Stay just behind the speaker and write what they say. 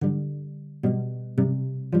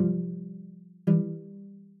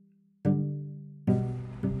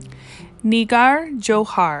Nigar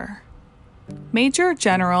Johar. Major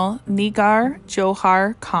General Nigar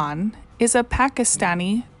Johar Khan is a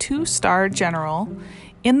Pakistani two-star general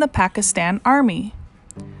in the Pakistan Army.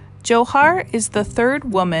 Johar is the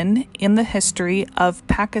third woman in the history of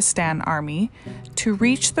Pakistan Army to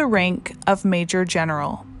reach the rank of Major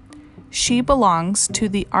General. She belongs to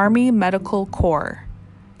the Army Medical Corps.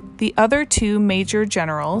 The other two Major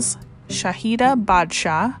Generals, Shahida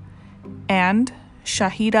Badshah and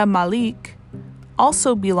Shahida Malik,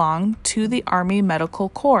 also belong to the Army Medical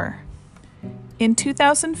Corps. In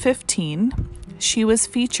 2015, she was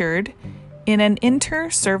featured in an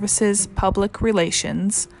Inter-Services Public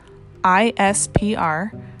Relations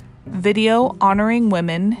ISPR video honoring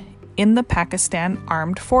women in the Pakistan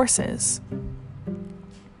Armed Forces.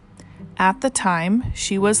 At the time,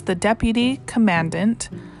 she was the Deputy Commandant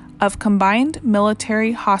of Combined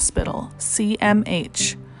Military Hospital,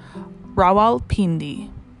 CMH, Rawalpindi.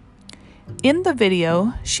 In the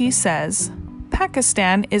video, she says,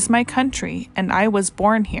 "Pakistan is my country and I was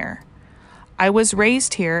born here. I was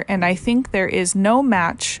raised here and I think there is no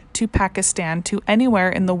match to Pakistan to anywhere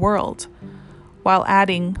in the world," while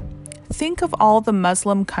adding, "Think of all the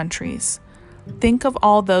Muslim countries. Think of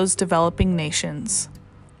all those developing nations.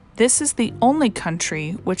 This is the only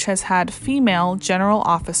country which has had female general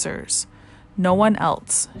officers. No one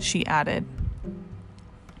else," she added.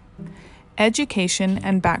 Education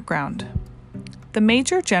and background. The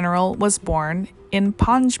Major General was born in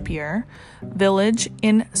Panjpir village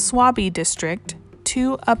in Swabi district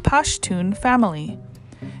to a Pashtun family.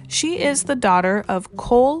 She is the daughter of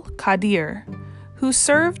Kol Qadir, who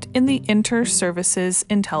served in the Inter-Services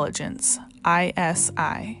Intelligence,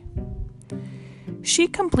 ISI. She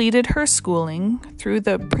completed her schooling through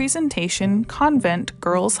the Presentation Convent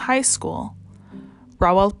Girls High School,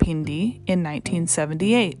 Rawalpindi, in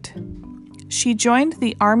 1978. She joined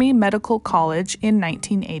the Army Medical College in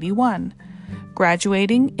 1981,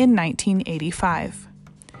 graduating in 1985.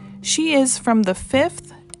 She is from the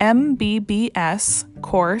 5th MBBS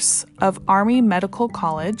course of Army Medical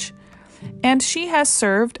College, and she has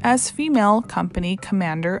served as female company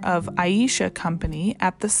commander of Aisha Company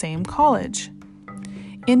at the same college.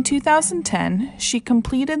 In 2010, she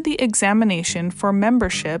completed the examination for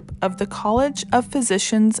membership of the College of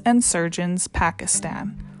Physicians and Surgeons,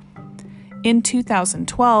 Pakistan. In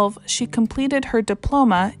 2012, she completed her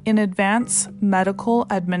diploma in Advanced Medical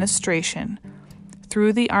Administration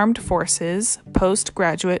through the Armed Forces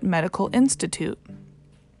Postgraduate Medical Institute.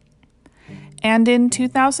 And in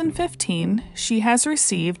 2015, she has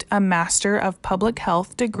received a Master of Public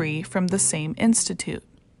Health degree from the same institute.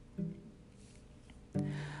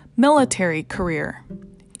 Military career.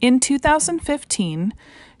 In 2015,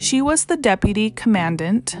 she was the Deputy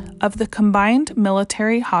Commandant of the Combined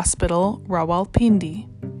Military Hospital, Rawalpindi.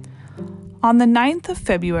 On the 9th of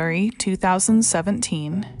February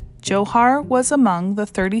 2017, Johar was among the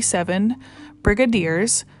 37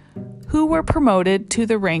 brigadiers who were promoted to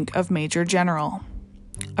the rank of Major General.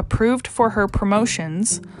 Approved for her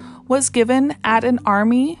promotions was given at an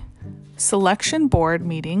Army Selection Board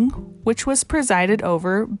meeting, which was presided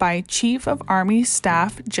over by Chief of Army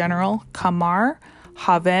Staff General Qamar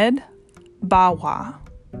Javed Bajwa.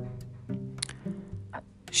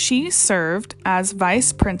 She served as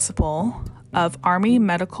Vice Principal of Army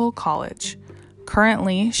Medical College.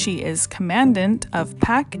 Currently, she is Commandant of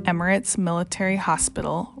Pak Emirates Military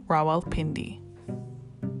Hospital, Rawalpindi.